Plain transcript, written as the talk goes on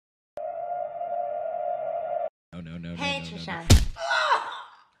Hey, Trisha.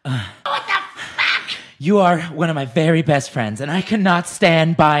 What the fuck? You are one of my very best friends, and I cannot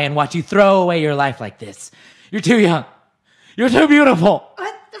stand by and watch you throw away your life like this. You're too young. You're too beautiful.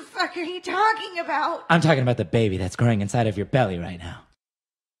 What the fuck are you talking about? I'm talking about the baby that's growing inside of your belly right now.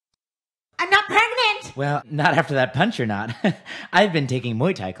 I'm not pregnant. Well, not after that punch you're not. I've been taking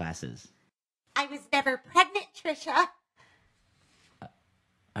Muay Thai classes. I was never pregnant, Trisha.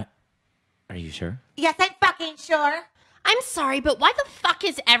 Are you sure? Yes, I'm fucking sure. I'm sorry, but why the fuck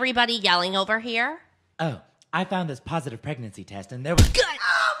is everybody yelling over here? Oh, I found this positive pregnancy test and there was... Good.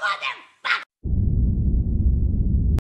 Oh, motherfucker!